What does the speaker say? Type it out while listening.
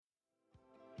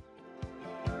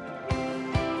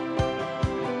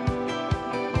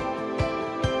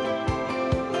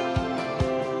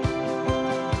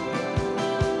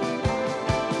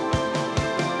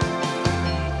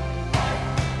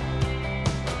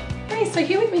Okay, so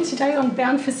here with me today on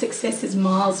Bound for Success is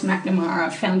Myles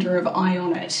McNamara, founder of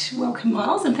It. Welcome,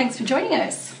 Myles, and thanks for joining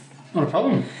us. Not a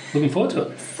problem. Looking forward to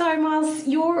it. So, Myles,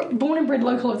 you're born and bred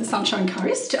local of the Sunshine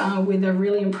Coast with a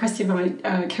really impressive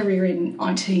career in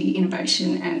IT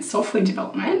innovation and software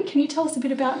development. Can you tell us a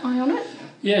bit about It?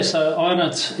 Yeah, so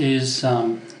It is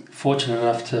fortunate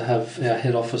enough to have our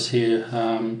head office here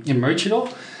in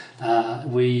Maroochydore.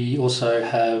 We also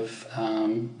have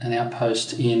an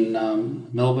outpost in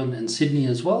Melbourne and Sydney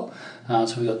as well.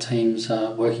 So we've got teams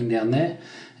working down there.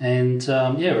 And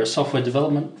we're a software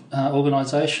development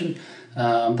organisation.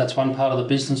 That's one part of the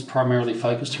business, primarily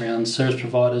focused around service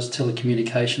providers,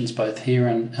 telecommunications, both here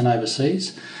and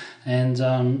overseas. And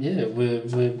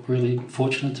we're really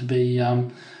fortunate to be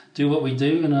do what we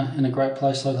do in a great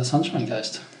place like the Sunshine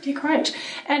Coast. Yeah, great.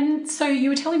 And so you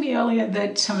were telling me earlier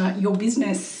that your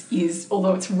business is,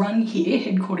 although it's run here,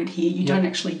 headquartered here, you don't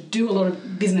actually do a lot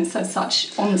of business as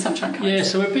such on the Sunshine Coast. Yeah,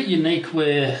 so we're a bit unique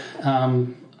where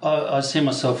I see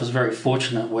myself as very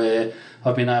fortunate where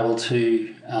I've been able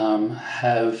to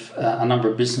have a number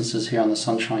of businesses here on the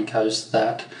Sunshine Coast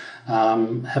that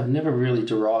have never really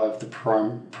derived the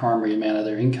primary amount of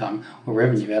their income or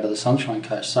revenue out of the Sunshine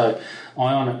Coast. So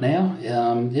It now,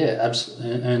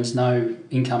 absolutely earns no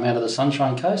income out of the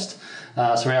Sunshine Coast.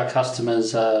 So our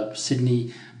customers are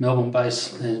Sydney,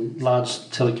 Melbourne-based large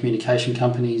telecommunication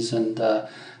companies and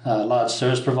large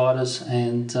service providers,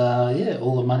 and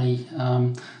all the money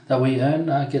that we earn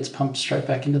gets pumped straight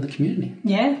back into the community.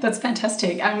 Yeah, that's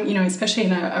fantastic. Especially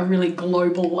in a really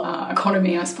global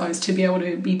economy, I suppose, to be able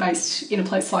to be based in a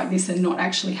place like this and not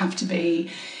actually have to be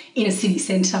in a city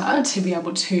centre to be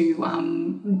able to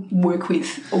work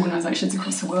with organisations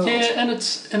across the world. Yeah, and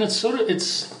it's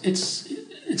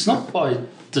not by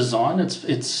design.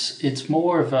 It's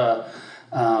more of a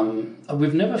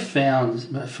we've never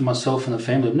found, for myself and the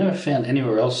family, we've never found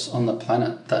anywhere else on the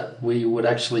planet that we would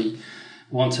actually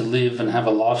want to live and have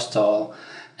a lifestyle.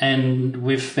 And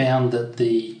we've found that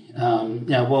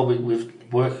while we've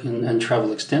worked and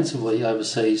travelled extensively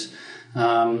overseas,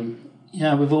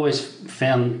 we've always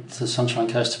found the Sunshine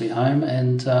Coast to be home,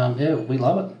 and we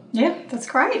love it. Yeah, that's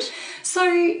great. So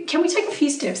can we take a few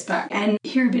steps back and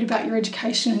hear a bit about your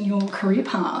education and your career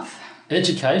path?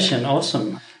 Education,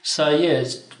 awesome. So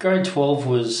grade 12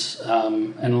 was,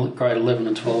 and grade 11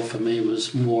 and 12 for me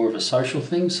was more of a social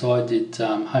thing. So I did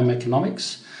home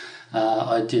economics,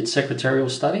 I did secretarial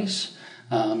studies,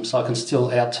 so I can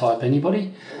still out-type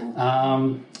anybody.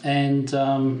 That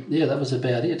was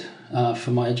about it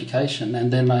for my education.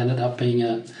 And then I ended up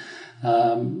being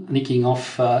nicking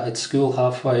off at school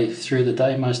halfway through the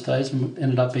day most days, and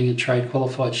ended up being a trade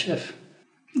qualified chef.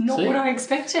 Not what I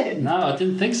expected. No, I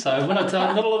didn't think so. Not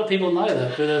a lot of people know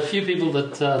that, but a few people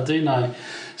that do know.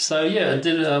 So, I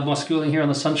did my schooling here on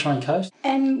the Sunshine Coast.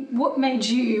 And what made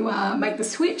you make the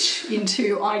switch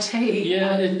into IT?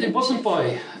 Yeah, it wasn't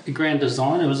by grand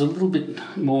design. It was a little bit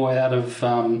more out of...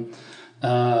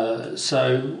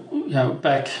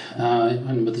 back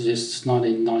when was this,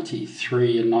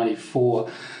 1993 and 94,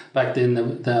 back then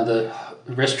the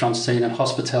restaurant scene and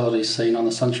hospitality scene on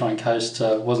the Sunshine Coast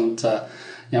wasn't...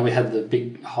 we had the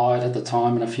big Hyatt at the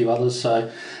time and a few others.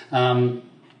 So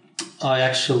I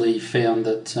actually found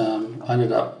that I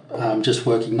ended up just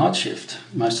working night shift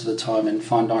most of the time in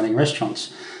fine dining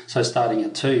restaurants. So starting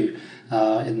at 2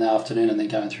 in the afternoon and then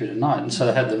going through to night. And so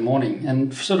I had the morning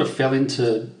and sort of fell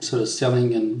into sort of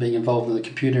selling and being involved in the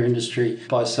computer industry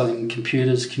by selling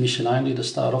computers commission only to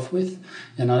start off with.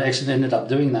 And I actually ended up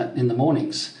doing that in the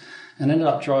mornings. And ended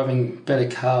up driving better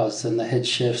cars than the head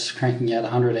chefs, cranking out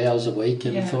 100 hours a week,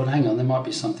 and thought, hang on, there might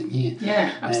be something here.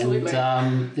 Yeah, absolutely.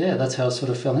 And that's how I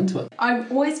sort of fell into it. I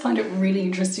always find it really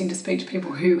interesting to speak to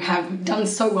people who have done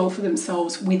so well for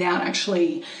themselves without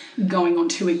actually going on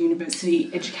to a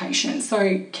university education.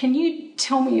 So can you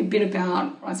tell me a bit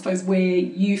about, I suppose, where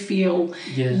you feel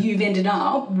you've ended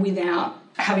up without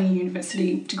having a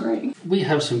university degree? We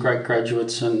have some great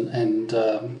graduates and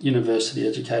university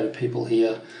educated people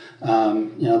here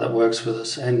that works with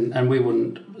us, and we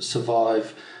wouldn't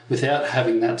survive without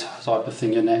having that type of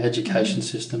thing in our education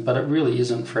system, but it really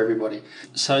isn't for everybody.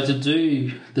 So to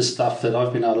do the stuff that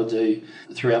I've been able to do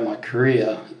throughout my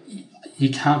career,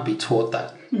 you can't be taught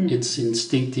that. It's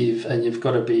instinctive, and you've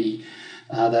got to be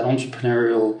that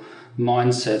entrepreneurial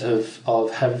mindset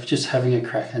of having a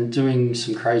crack and doing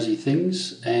some crazy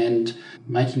things and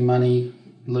making money,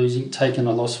 taking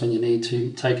a loss when you need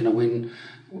to, taking a win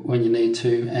when you need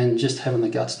to, and just having the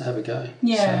guts to have a go.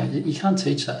 Yeah. So you can't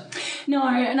teach that. No,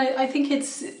 and I think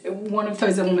it's one of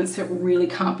those elements that really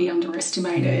can't be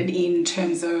underestimated in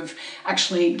terms of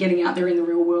actually getting out there in the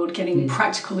real world, getting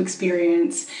practical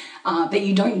experience that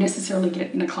you don't necessarily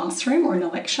get in a classroom or in a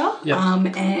lecture,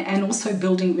 and also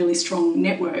building really strong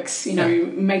networks,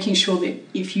 making sure that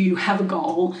if you have a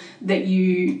goal that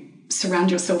you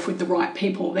surround yourself with the right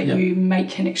people, that you make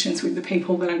connections with the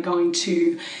people that are going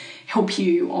to help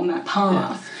you on that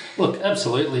path. Yeah. Look,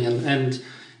 absolutely, and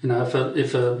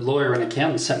if a lawyer and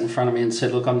accountant sat in front of me and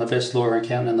said, "Look, I'm the best lawyer and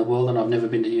accountant in the world, and I've never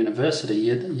been to university,"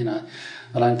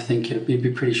 I don't think it'd be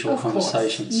pretty short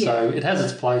conversation. Yeah. So it has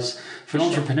its place for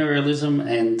entrepreneurialism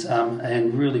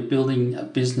and really building a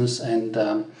business and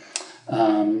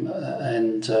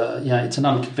it's an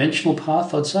unconventional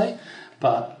path, I'd say,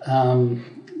 but.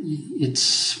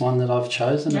 It's one that I've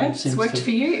chosen. Yeah, it's worked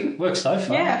for you. Works so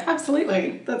far. Yeah,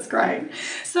 absolutely. That's great.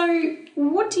 So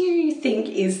what do you think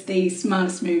is the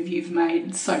smartest move you've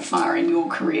made so far in your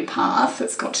career path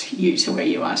that's got you to where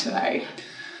you are today?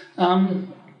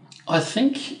 I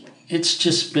think it's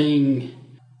just being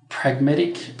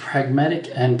pragmatic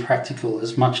and practical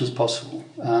as much as possible.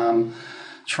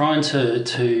 Trying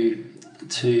to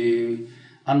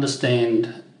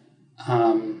understand...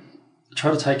 try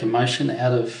to take emotion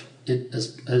out of it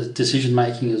as decision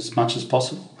making as much as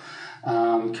possible,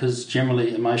 because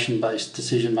generally emotion-based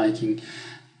decision making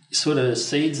sort of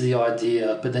seeds the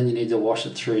idea, but then you need to wash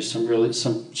it through some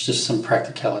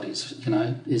practicalities.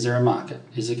 Is there a market?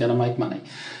 Is it going to make money?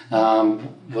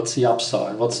 What's the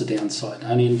upside? What's the downside?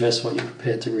 Only invest what you're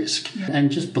prepared to risk,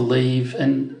 and just believe.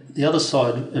 And the other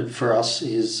side for us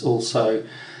is also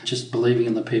just believing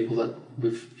in the people that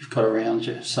you've got around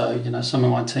you. So, some of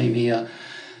my team here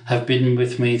have been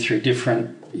with me through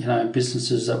different,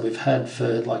 businesses that we've had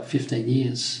for like 15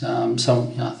 years. I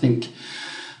think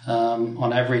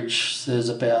on average there's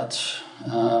about,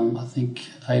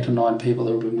 8 or 9 people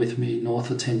that have been with me north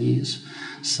of 10 years.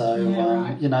 So,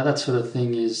 that sort of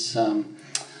thing is,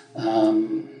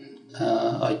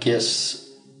 I guess,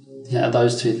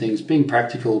 those two things, being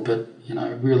practical, but,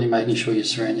 really making sure you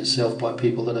surround yourself by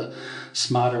people that are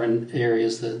smarter in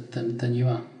areas than you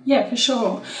are. Yeah, for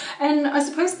sure. And I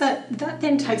suppose that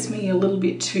then takes me a little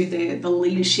bit to the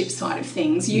leadership side of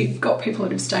things. You've got people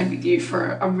that have stayed with you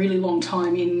for a really long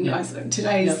time. In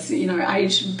today's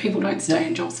age, people don't stay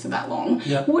in jobs for that long.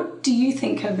 Yep. What do you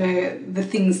think are the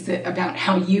things about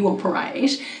how you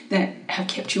operate that have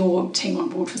kept your team on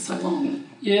board for so long?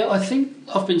 Yeah, I think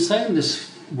I've been saying this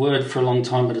word for a long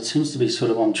time, but it seems to be sort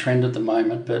of on trend at the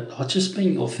moment. But just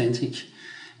being authentic.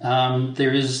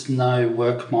 There is no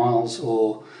work miles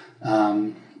or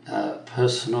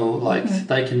personal,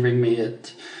 they can ring me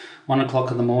at 1 o'clock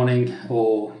in the morning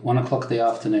or 1 o'clock in the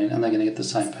afternoon and they're going to get the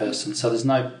same person. So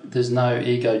there's no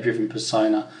ego-driven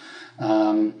persona.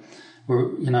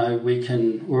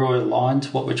 We're all aligned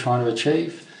to what we're trying to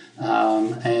achieve,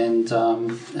 and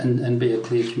be a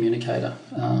clear communicator.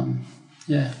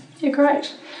 Yeah,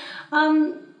 great.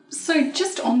 So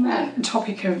just on that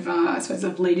topic of,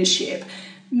 of leadership,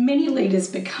 many leaders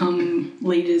become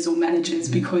leaders or managers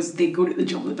because they're good at the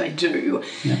job that they do,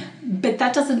 but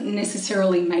that doesn't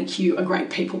necessarily make you a great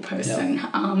people person.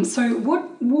 So what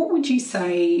would you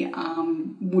say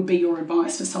would be your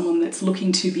advice for someone that's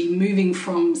looking to be moving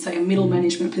from, say, a middle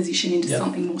management position into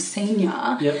something more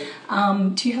senior?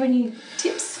 Do you have any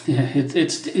tips? Yeah,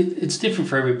 it's different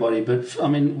for everybody, but I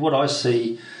mean, what I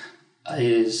see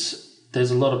is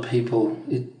there's a lot of people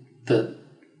that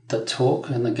talk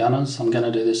and the gunners. I'm going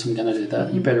to do this, I'm going to do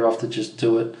that. You're better off to just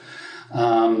do it.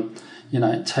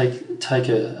 Take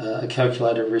a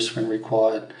calculated risk when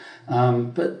required,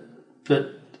 but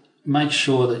make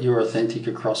sure that you're authentic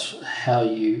across how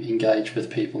you engage with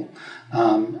people.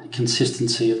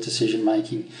 Consistency of decision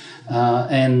making,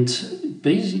 and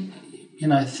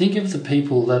think of the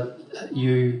people that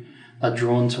you are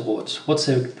drawn towards. What's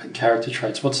their character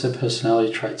traits? What's their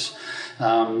personality traits?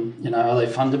 Are they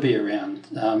fun to be around?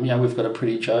 We've got a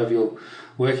pretty jovial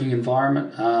working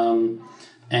environment,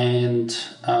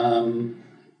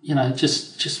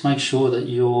 just make sure that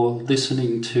you're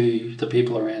listening to the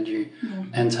people around you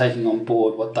and taking on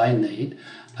board what they need,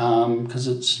 because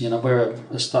it's we're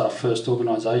a startup first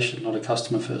organisation, not a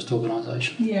customer first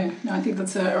organisation. Yeah, no, I think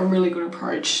that's a really good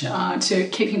approach to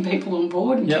keeping people on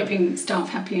board and keeping staff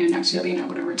happy and actually being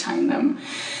able to retain them.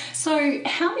 So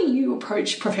how do you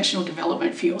approach professional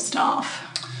development for your staff?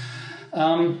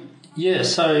 So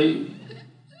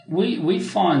we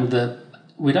find that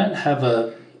we don't have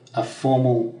a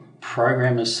formal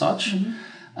program as such.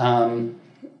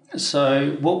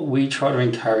 So what we try to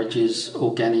encourage is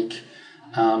organic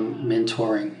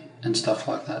mentoring and stuff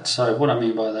like that. So what I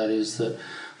mean by that is that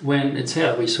when it's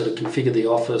how we sort of configure the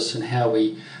office and how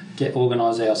we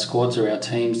organise our squads or our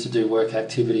teams to do work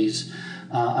activities,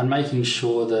 and making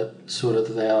sure that sort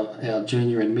of our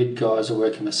junior and mid guys are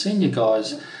working with senior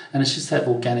guys, and it's just that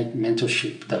organic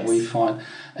mentorship that we find.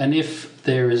 And if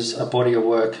there is a body of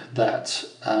work that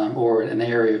or an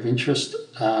area of interest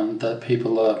that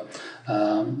people are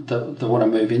that want to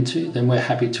move into, then we're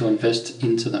happy to invest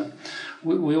into them.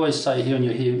 We always say here, and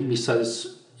you hear me say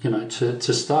this,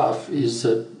 to staff, is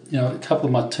that a couple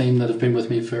of my team that have been with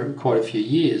me for quite a few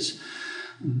years.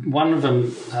 One of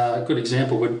them, a good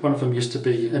example, one of them used to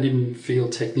be an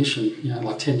in-field technician,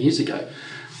 like 10 years ago.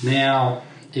 Now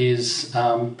is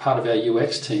part of our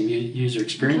UX team, user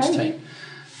experience team,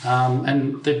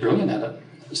 and they're brilliant at it.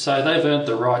 So they've earned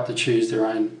the right to choose their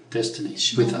own destiny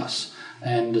with us,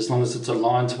 and as long as it's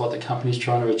aligned to what the company's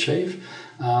trying to achieve.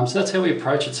 So that's how we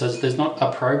approach it. So there's not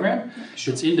a program,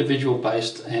 it's individual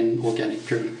based and organic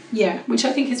driven. Yeah, which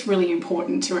I think is really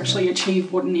important to actually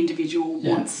achieve what an individual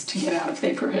wants to get out of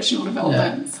their professional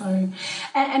development. So,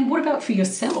 and what about for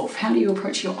yourself? How do you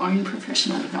approach your own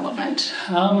professional development?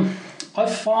 I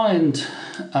find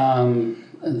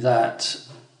that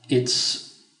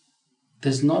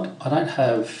I don't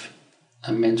have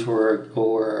a mentor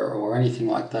or anything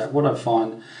like that. What I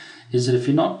find is that if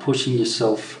you're not pushing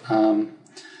yourself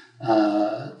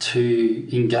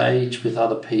to engage with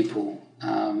other people,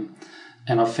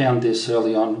 and I found this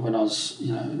early on when I was,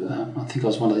 I think I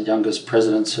was one of the youngest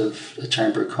presidents of the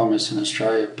Chamber of Commerce in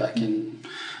Australia back in,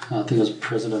 I think I was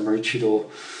President Maroochydore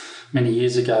many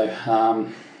years ago,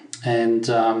 and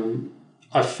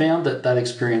I found that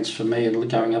experience for me, and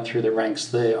going up through the ranks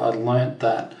there, I learnt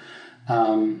that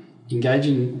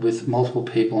engaging with multiple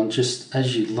people, and just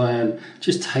as you learn,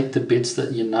 just take the bits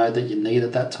that you know that you need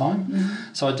at that time.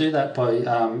 Mm-hmm. So I do that by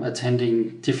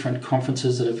attending different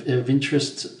conferences that are of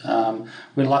interest.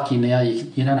 We're lucky now, you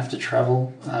don't have to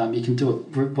travel. You can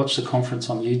watch the conference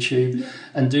on YouTube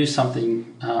and do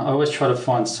something. I always try to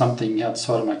find something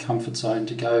outside of my comfort zone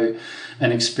to go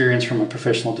and experience from a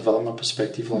professional development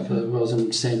perspective. Like I was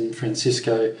in San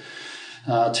Francisco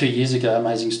 2 years ago,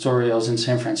 amazing story. I was in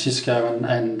San Francisco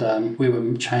and we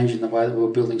were changing the way that we were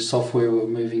building software. We were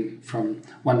moving from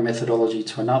one methodology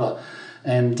to another.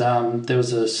 And there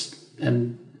was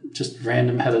just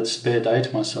random, had a spare day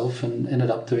to myself and ended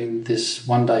up doing this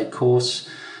one-day course,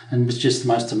 and it was just the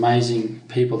most amazing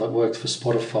people that worked for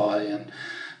Spotify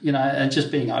and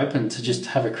just being open to just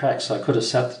have a crack. So I could have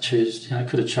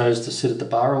could have chose to sit at the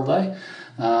bar all day,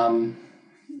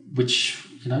 which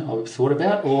I thought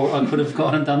about, or I could have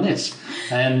gone and done this,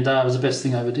 and it was the best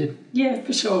thing I ever did. Yeah,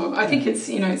 for sure. I think it's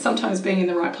sometimes being in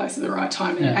the right place at the right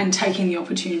time and taking the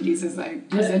opportunities as they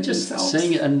present themselves.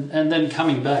 Seeing it and then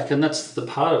coming back, and that's the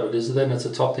part of it, is then it's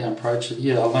a top-down approach. I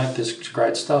learned this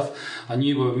great stuff. I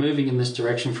knew we were moving in this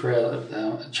direction for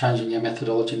changing our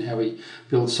methodology and how we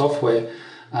build software.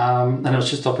 And it was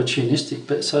just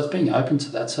opportunistic, so it's being open to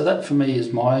that. So that for me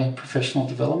is my professional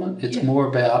development. It's more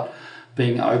about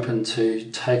being open to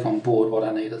take on board what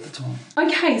I need at the time.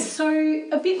 Okay, so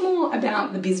a bit more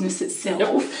about the business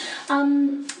itself.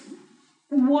 Yep.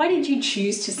 Why did you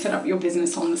choose to set up your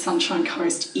business on the Sunshine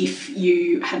Coast if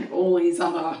you had all these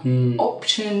other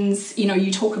options?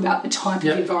 You talk about the type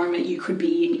of environment you could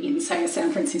be in say,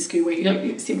 San Francisco, where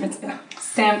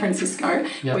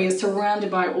where you're surrounded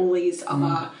by all these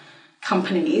other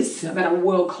companies that are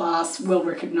world-class,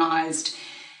 well-recognised.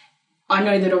 I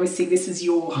know that obviously this is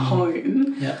your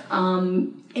home. Yeah.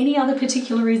 Any other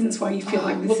particular reasons why you feel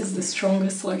like this is the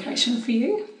strongest location for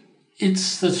you?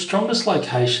 It's the strongest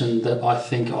location that I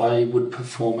think I would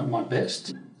perform at my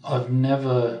best. I've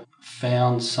never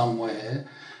found somewhere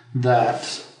that,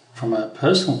 from a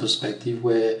personal perspective,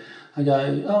 where I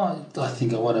go, I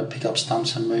think I want to pick up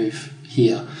stumps and move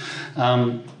here.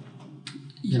 Ireland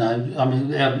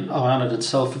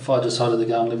itself, if I decided to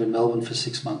go and live in Melbourne for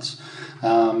 6 months,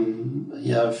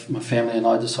 if my family and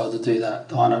I decided to do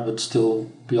that, Ireland would still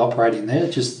be operating there.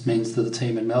 It just means that the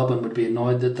team in Melbourne would be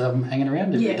annoyed that I'm hanging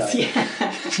around every day.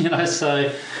 Yeah.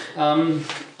 So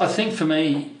I think for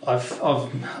me, I've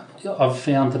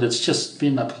found that it's just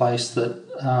been a place that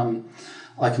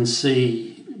I can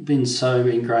see been so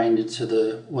ingrained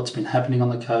into what's been happening on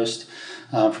the coast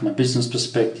from a business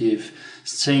perspective.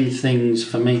 Seeing things,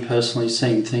 for me personally,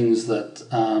 that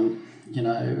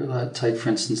take for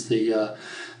instance the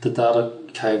data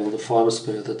cable, the fibre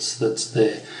spur that's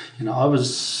there. I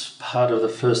was part of the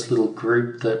first little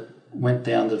group that went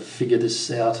down to figure this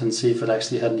out and see if it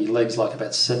actually had any legs, like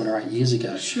about 7 or 8 years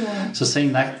ago. Sure. So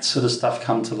seeing that sort of stuff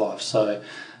come to life. So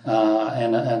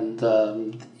One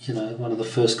of the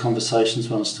first conversations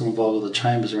when I was still involved with the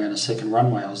Chambers around a second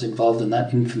runway, I was involved in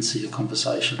that infancy of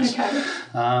conversations. Okay.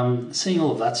 Seeing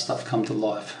all of that stuff come to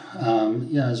life,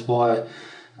 is why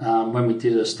when we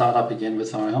did a startup again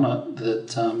with Iona,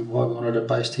 why we wanted it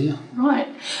based here. Right.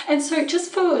 And so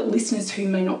just for listeners who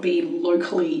may not be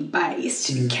locally based,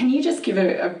 can you just give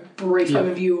a brief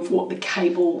overview of what the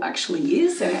cable actually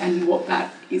is and what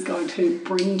that is going to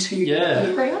bring to the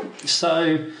area?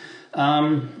 So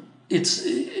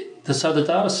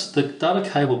the data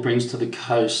cable brings to the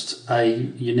coast a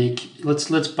unique. Let's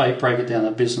break it down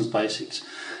to business basics.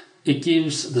 It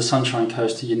gives the Sunshine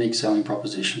Coast a unique selling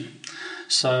proposition.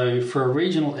 So for a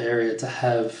regional area to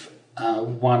have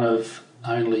one of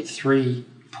only 3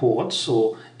 ports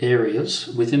or areas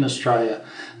within Australia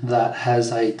that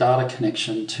has a data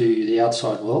connection to the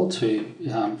outside world for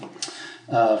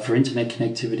internet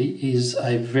connectivity is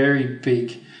a very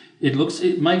big. It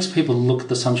makes people look at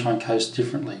the Sunshine Coast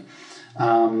differently,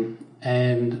 and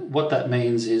what that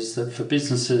means is that for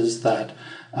businesses that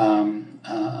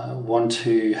want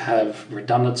to have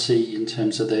redundancy in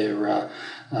terms of their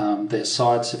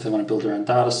sites, if they want to build their own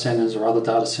data centers or other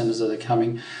data centers that are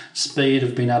coming, speed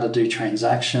of being able to do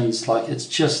transactions, it's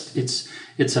just as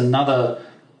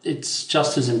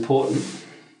important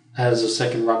as a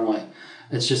second runway.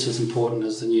 It's just as important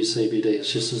as the new CBD.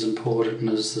 It's just as important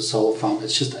as the solar farm.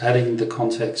 It's just adding the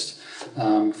context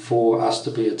for us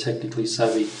to be a technically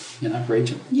savvy,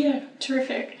 region. Yeah,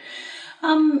 terrific.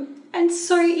 And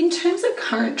so in terms of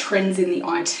current trends in the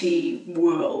IT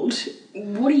world,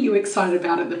 what are you excited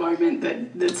about at the moment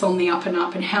that's on the up and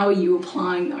up, and how are you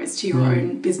applying those to your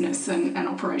own business and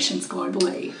operations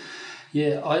globally?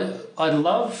 Yeah, I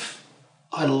love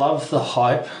the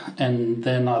hype, and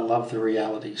then I love the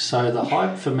reality. So the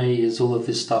hype for me is all of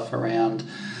this stuff around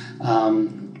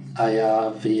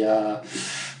AR, VR,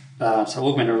 so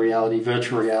augmented reality,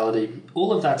 virtual reality.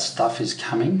 All of that stuff is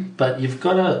coming, but you've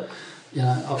got to...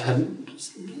 I've had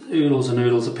oodles and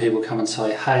oodles of people come and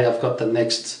say, hey, I've got the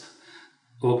next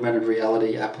augmented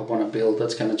reality app I want to build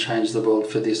that's going to change the world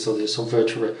for this or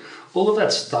virtual. All of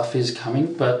that stuff is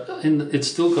coming, but it's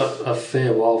still got a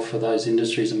fair while for those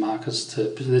industries and markets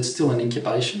it's still an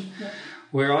incubation. Yeah.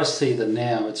 Where I see that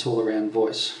now, it's all around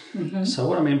voice. Mm-hmm. So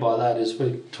what I mean by that is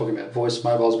we're talking about voice.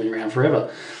 Mobile's been around forever.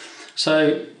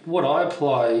 So what I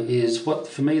apply is what,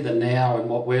 for me, the now and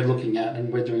what we're looking at,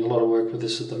 and we're doing a lot of work with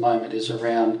this at the moment, is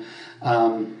around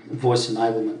voice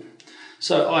enablement.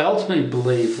 So I ultimately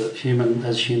believe that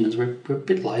as humans, we're a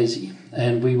bit lazy,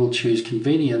 and we will choose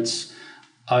convenience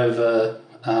over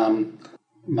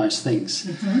most things.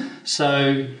 Mm-hmm.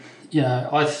 So,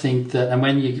 I think that, and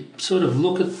when you sort of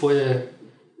look at where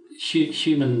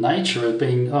human nature as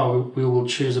being, we will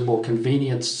choose a more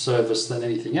convenient service than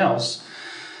anything else.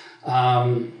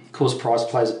 Of course, price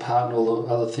plays a part and all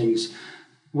the other things.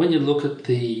 When you look at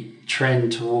the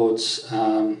trend towards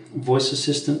voice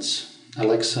assistants,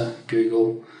 Alexa,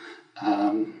 Google,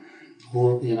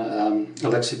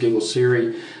 Alexa, Google,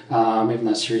 Siri, even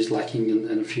though Siri's lacking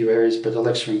in a few areas, but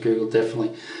Alexa and Google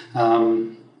definitely.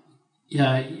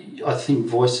 I think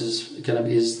voice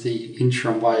is the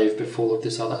interim wave before all of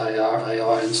this other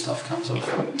AI and stuff comes up.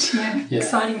 Yeah,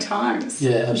 exciting times.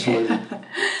 Yeah, absolutely.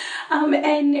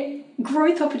 And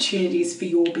growth opportunities for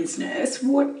your business,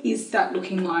 what is that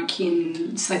looking like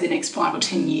in, say, the next 5 or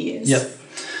 10 years? Yep.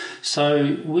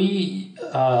 So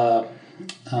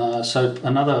so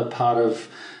another part of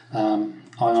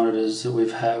Iona is that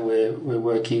we're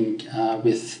working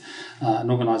with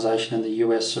an organisation in the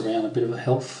US around a bit of a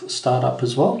health startup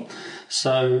as well.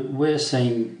 So we're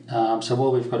seeing,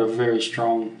 while we've got a very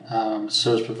strong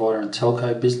service provider and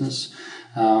telco business,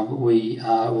 we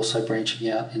are also branching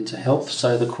out into health.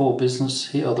 So the core business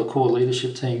here, or the core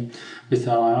leadership team with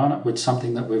Iona, it's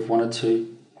something that we've wanted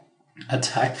to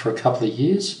attack for a couple of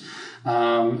years.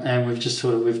 And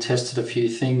we've tested a few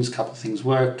things, a couple of things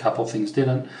worked, a couple of things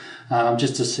didn't,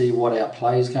 just to see what our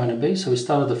play is going to be. So we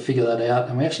started to figure that out,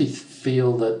 and we actually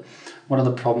feel that one of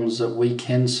the problems that we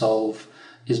can solve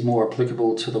is more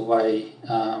applicable to the way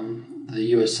the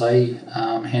USA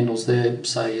handles their,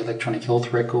 say, electronic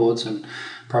health records and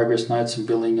progress notes and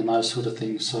billing and those sort of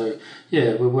things. So,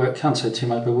 can't say too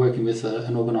much, we're working with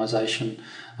an organisation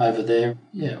over there.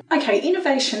 Yeah. Okay,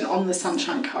 innovation on the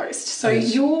Sunshine Coast. So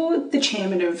you're the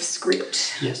chairman of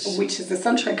Script, which is the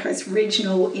Sunshine Coast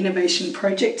Regional Innovation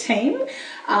Project Team.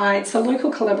 It's a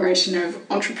local collaboration of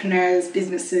entrepreneurs,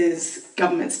 businesses,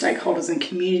 government stakeholders and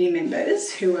community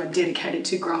members who are dedicated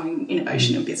to growing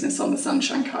innovation and business on the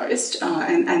Sunshine Coast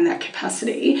and that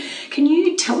capacity. Can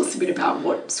you tell us a bit about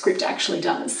what Script actually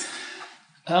does?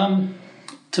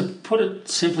 To put it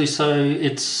simply, so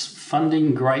it's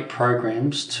funding great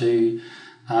programs to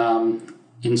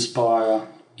inspire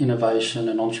innovation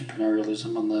and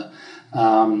entrepreneurialism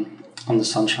on the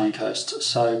Sunshine Coast.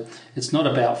 So it's not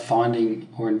about finding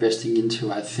or investing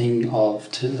into a thing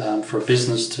for a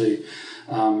business to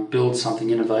build something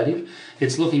innovative.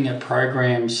 It's looking at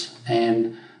programs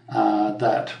and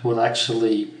that will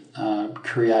actually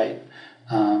create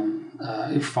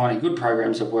finding good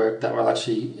programs of work that will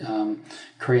actually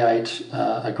create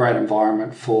a great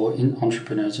environment for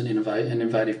entrepreneurs and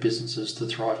innovative businesses to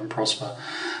thrive and prosper.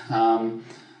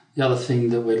 The other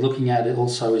thing that we're looking at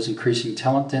also is increasing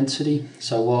talent density.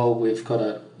 So while we've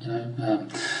got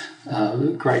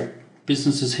great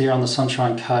businesses here on the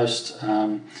Sunshine Coast,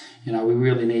 we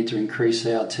really need to increase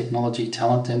our technology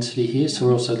talent density here. So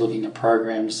we're also looking at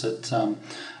programs that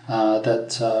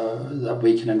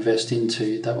we can invest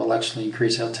into that will actually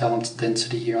increase our talent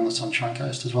density here on the Sunshine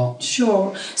Coast as well.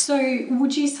 Sure. So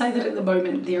would you say that at the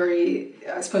moment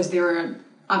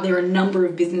are there a number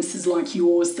of businesses like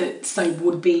yours that, say,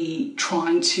 would be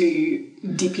trying to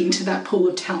dip into that pool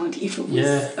of talent if it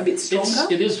was a bit stronger?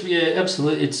 It is,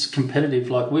 absolutely. It's competitive.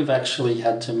 Like, we've actually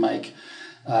had to make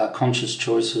conscious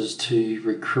choices to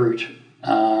recruit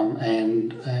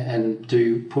and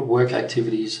put work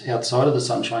activities outside of the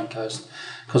Sunshine Coast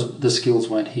because the skills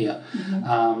weren't here.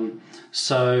 Mm-hmm.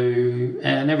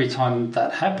 And every time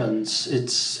that happens,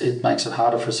 it makes it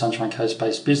harder for a Sunshine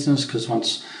Coast-based business because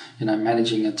once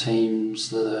managing a teams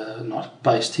that are not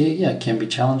based here, it can be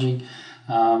challenging.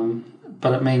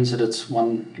 But it means that it's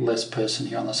one less person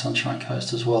here on the Sunshine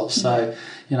Coast as well. So,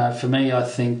 for me, I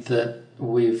think that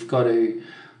we've got to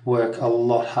work a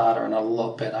lot harder and a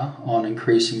lot better on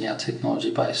increasing our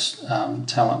technology-based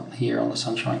talent here on the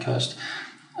Sunshine Coast.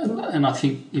 And I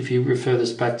think if you refer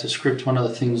this back to Script, one of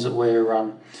the things that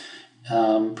we're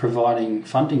providing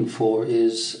funding for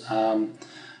is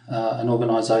an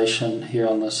organisation here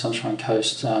on the Sunshine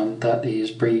Coast that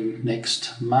is bringing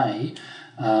next May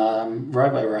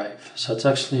RoboRave. So it's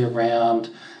actually around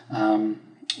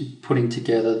putting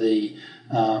together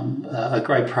a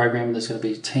great program. There's going to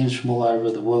be teams from all over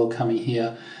the world coming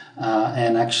here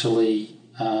and actually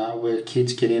where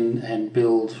kids get in and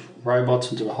build robots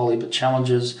and do a whole heap of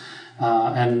challenges.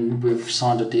 And we've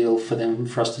signed a deal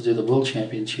for us to do the World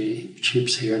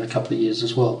Championships here in a couple of years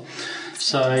as well.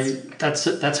 So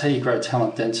that's how you grow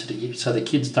talent density. So the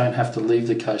kids don't have to leave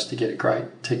the coast to get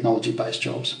great technology-based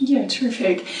jobs. Yeah,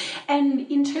 terrific. And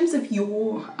in terms of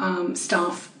your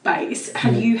staff base,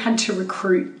 have you had to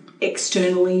recruit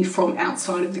externally from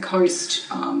outside of the coast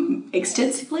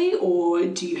extensively, or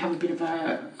do you have a bit of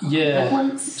a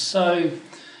balance? So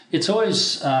it's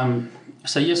always...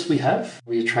 So yes, we have.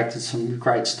 We attracted some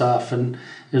great staff, and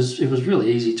it was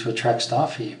really easy to attract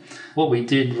staff here. What we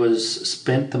did was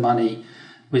spent the money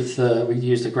with. We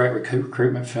used a great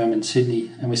recruitment firm in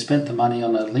Sydney, and we spent the money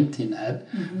on a LinkedIn ad,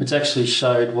 which actually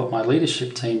showed what my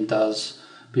leadership team does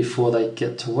before they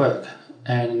get to work.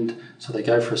 And so they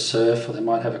go for a surf, or they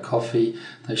might have a coffee.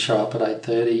 They show up at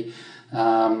 8:30,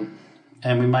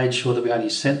 and we made sure that we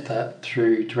only sent that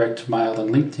through direct mail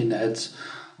and LinkedIn ads.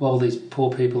 While these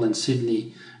poor people in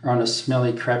Sydney are on a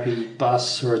smelly, crappy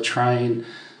bus or a train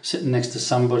sitting next to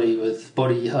somebody with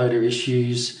body odour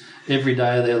issues every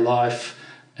day of their life,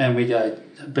 and we go,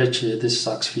 I bet you this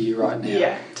sucks for you right now.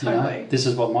 Yeah, totally. This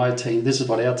is what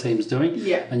our team's doing,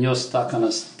 and you're stuck on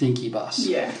a stinky bus.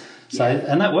 Yeah. So,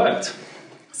 and that worked.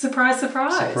 Surprise,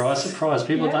 surprise. Surprise, surprise.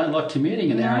 People don't like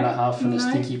commuting an hour and a half in a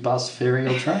stinky bus, ferry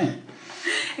or train.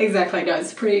 Exactly, no,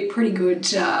 it's pretty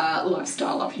good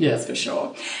lifestyle up here, that's for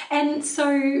sure. And so,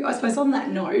 I suppose on that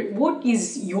note, what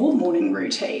is your morning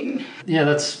routine?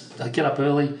 Yeah, I get up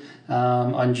early.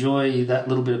 I enjoy that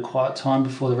little bit of quiet time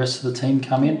before the rest of the team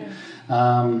come in.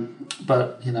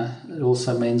 But, it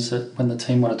also means that when the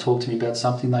team want to talk to me about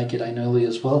something, they get in early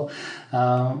as well.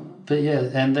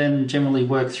 And then generally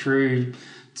work through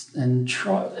and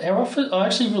try our office. I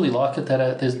actually really like it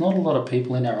that there's not a lot of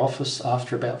people in our office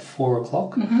after about 4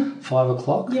 o'clock, 5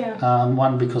 o'clock.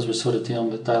 One, because we're sort of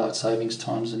dealing with daylight savings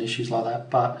times and issues like that,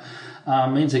 but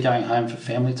means they're going home for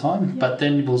family time. But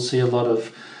then we'll see a lot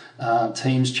of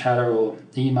Teams chatter or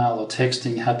email or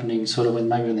texting happening sort of when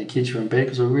their kids are in bed,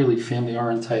 because we're really family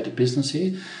orientated business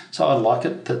here. So I like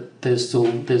it that there's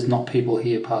not people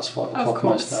here past 5 o'clock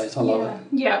most days. I love it.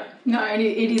 Yeah. No, and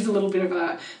it is a little bit of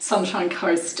a Sunshine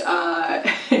Coast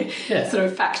sort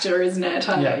of factor, isn't it?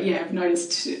 I've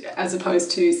noticed, as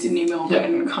opposed to Sydney,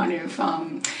 Melbourne kind of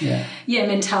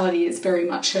mentality is very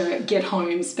much a get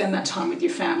home, spend that time with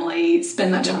your family,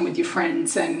 spend that time with your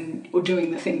friends, or doing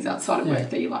the things outside of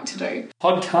work that you like to do.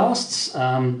 Podcasts.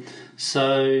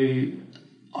 So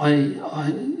I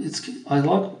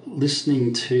like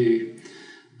listening to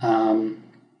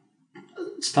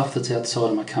stuff that's outside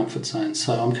of my comfort zone.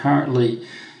 So I'm currently,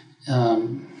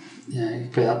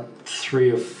 about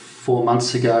 3 or 4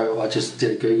 months ago, I just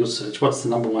did a Google search. What's the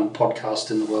number one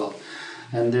podcast in the world?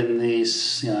 And then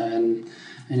these, and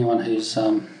anyone who's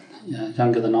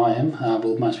younger than I am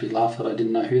will mostly laugh that I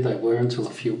didn't know who they were until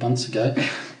a few months ago.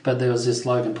 But there was this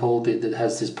Logan Paul that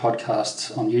has this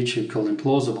podcast on YouTube called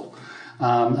Implausible.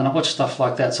 And I watch stuff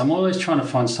like that. So I'm always trying to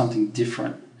find something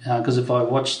different because if I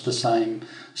watched the same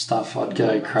stuff, I'd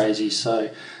go crazy. So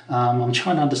I'm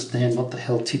trying to understand what the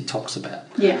hell TikTok's about.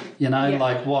 Yeah.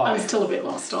 Like why. I'm still a bit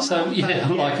lost on so,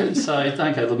 that. So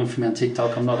don't go looking for me on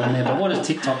TikTok. I'm not on there. But what is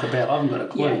TikTok about? I haven't got a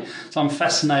clue. Yeah. So I'm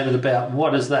fascinated about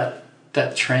what is that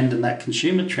trend and that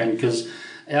consumer trend, because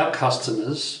our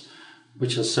customers,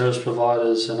 which are service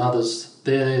providers and others,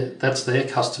 that's their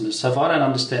customers. So if I don't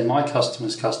understand my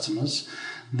customers,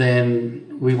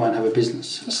 then we won't have a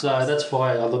business. So that's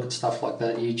why I look at stuff like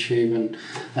that, YouTube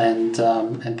and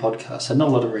podcasts. And not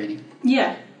a lot of reading.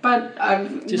 Yeah, but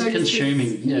I've just noticed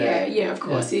consuming. Yeah, of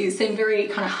course. You seem very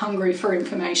kind of hungry for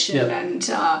information and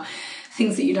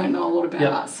things that you don't know a lot about.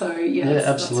 Yep. So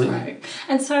absolutely. That's great.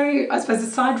 And so I suppose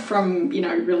aside from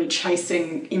really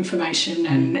chasing information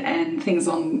and things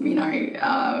on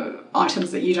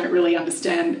items that you don't really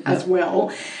understand as well,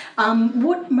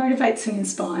 what motivates and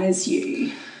inspires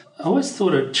you? I always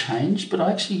thought it changed, but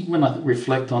when I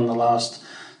reflect on the last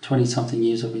 20-something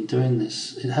years I've been doing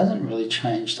this, it hasn't really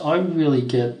changed. I really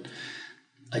get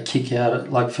a kick out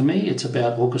of, like, for me, it's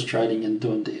about orchestrating and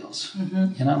doing deals.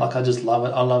 Mm-hmm. I just love it.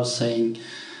 I love seeing,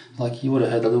 like, you would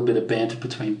have heard a little bit of banter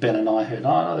between Ben and I.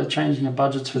 They're changing the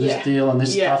budgets for this deal and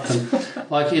this stuff, and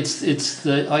like I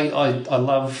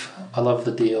love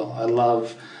the deal. I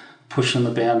love pushing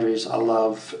the boundaries. I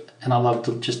love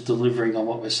just delivering on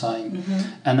what we're saying,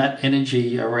 and that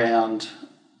energy around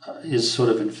is sort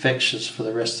of infectious for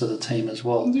the rest of the team as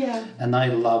well. Yeah. And they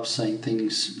love seeing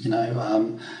things,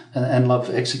 and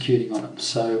love executing on it.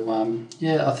 So,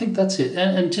 I think that's it.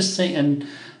 And just seeing,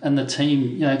 and the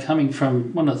team, coming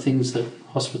from one of the things that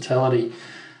hospitality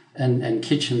and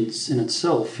kitchens in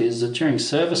itself is that during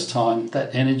service time,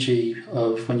 that energy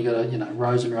of when you got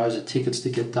rows and rows of tickets to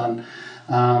get done,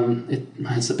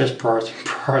 it's the best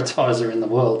prioritizer in the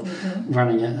world,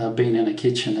 being in a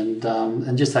kitchen,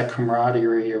 and just that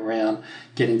camaraderie around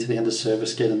getting to the end of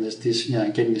service, getting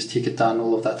getting this ticket done,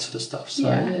 all of that sort of stuff.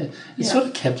 So it's sort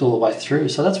of kept all the way through.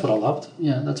 So that's what I loved.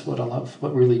 Yeah, that's what I love.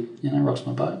 What really rocks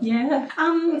my boat. Yeah.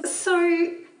 So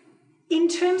in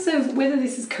terms of whether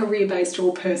this is career-based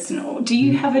or personal, do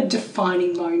you have a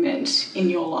defining moment in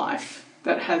your life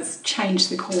that has changed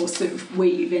the course of where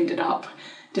you've ended up?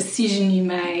 Decision you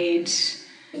made?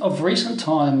 Of recent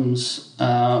times,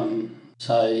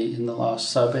 say in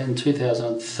in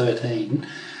 2013,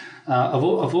 I've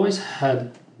always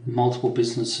had multiple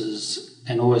businesses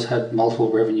and always had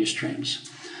multiple revenue streams.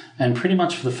 And pretty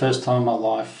much for the first time in my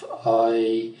life,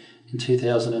 in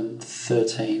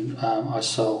 2013, I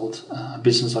sold a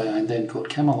business I owned then called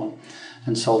Camelon,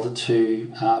 and sold it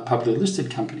to a publicly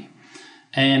listed company.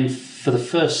 And for the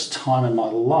first time in my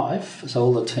life, so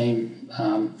all the team,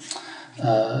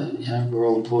 were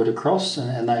all employed across,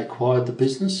 and they acquired the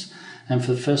business. And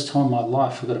for the first time in my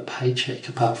life, I got a paycheck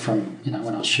apart from, when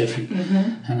I was chefing.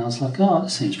 Mm-hmm. And I was like, oh,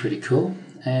 this seems pretty cool.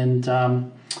 And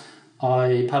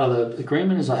part of the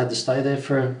agreement is I had to stay there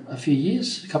for a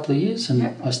couple of years.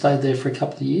 And I stayed there for a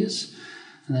couple of years.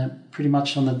 And then pretty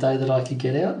much on the day that I could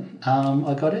get out,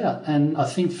 I got out. And I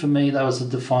think for me, that was a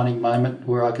defining moment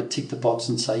where I could tick the box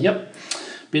and say, yep,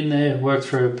 been there, worked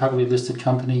for a publicly listed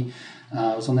company.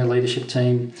 I was on their leadership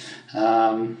team,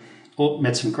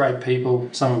 met some great people.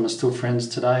 Some of them are still friends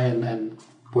today and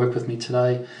work with me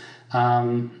today.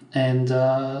 And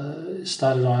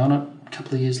started Ionit a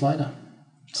couple of years later.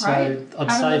 So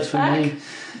I'd say for me,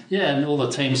 and all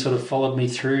the team sort of followed me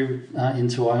through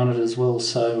into Ionit as well.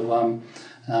 So,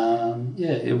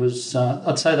 it was,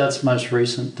 I'd say that's the most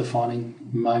recent defining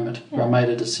moment where I made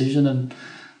a decision and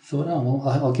thought,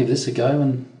 I'll give this a go.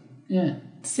 And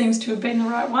seems to have been the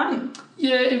right one.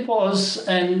 Yeah, it was.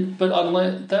 But I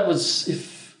learned, I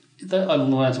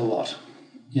learned a lot,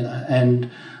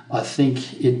 and I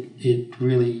think it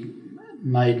really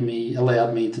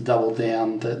allowed me to double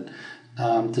down that,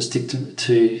 to stick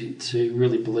to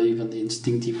really believe in the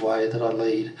instinctive way that I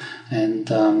lead,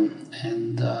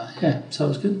 so it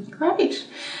was good. Great.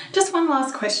 Just one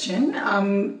last question.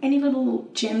 Any little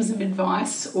gems of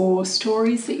advice or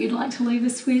stories that you'd like to leave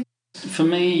us with? For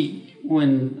me,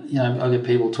 when I get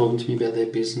people talking to me about their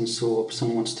business, or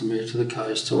someone wants to move to the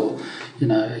coast, or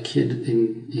a kid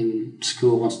in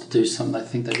school wants to do something, they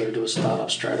think they've got to do a startup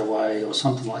straight away or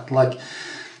something like.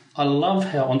 I love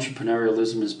how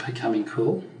entrepreneurialism is becoming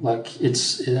cool.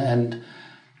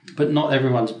 But not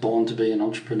everyone's born to be an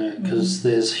entrepreneur, because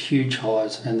there's huge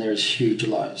highs and there's huge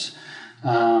lows.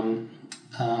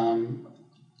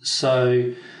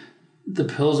 So the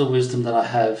pearls of wisdom that I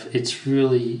have, it's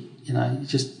really, you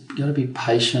just got to be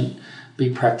patient, be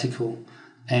practical,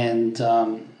 and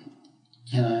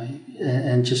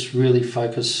and just really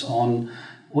focus on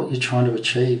what you're trying to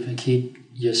achieve, and keep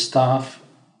your staff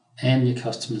and your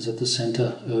customers at the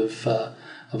centre of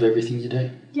everything you do.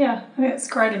 Yeah, I think that's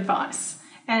great advice.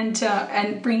 And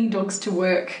bringing dogs to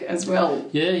work as well.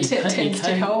 Yeah, you tends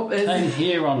to help. Came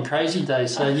here on crazy day,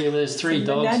 so there's 3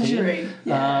 dogs here.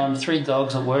 Yeah. 3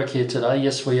 dogs at work here today.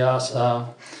 Yes, we are.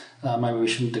 Maybe we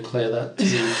shouldn't declare that to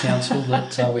the council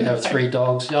that we have 3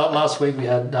 dogs. Last week we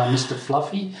had Mr.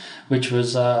 Fluffy, which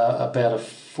was about a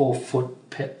 4-foot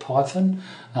pet python.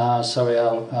 So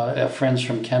our friends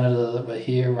from Canada that were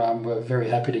here were very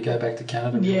happy to go back to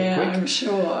Canada really quick. I'm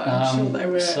sure they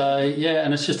were. So,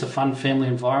 and it's just a fun family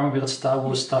environment. We've got Star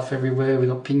Wars stuff everywhere. We've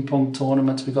got ping pong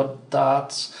tournaments. We've got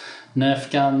darts, Nerf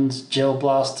guns, gel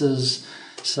blasters.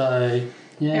 So,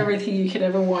 yeah. Everything you could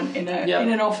ever want in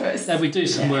an office. And we do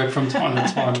some work from time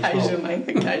to time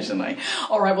Occasionally.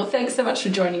 All right, well, thanks so much for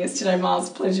joining us today,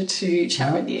 Myles. Pleasure to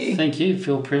chat with you. Thank you.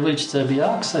 Feel privileged to be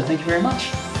asked, so thank you very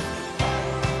much.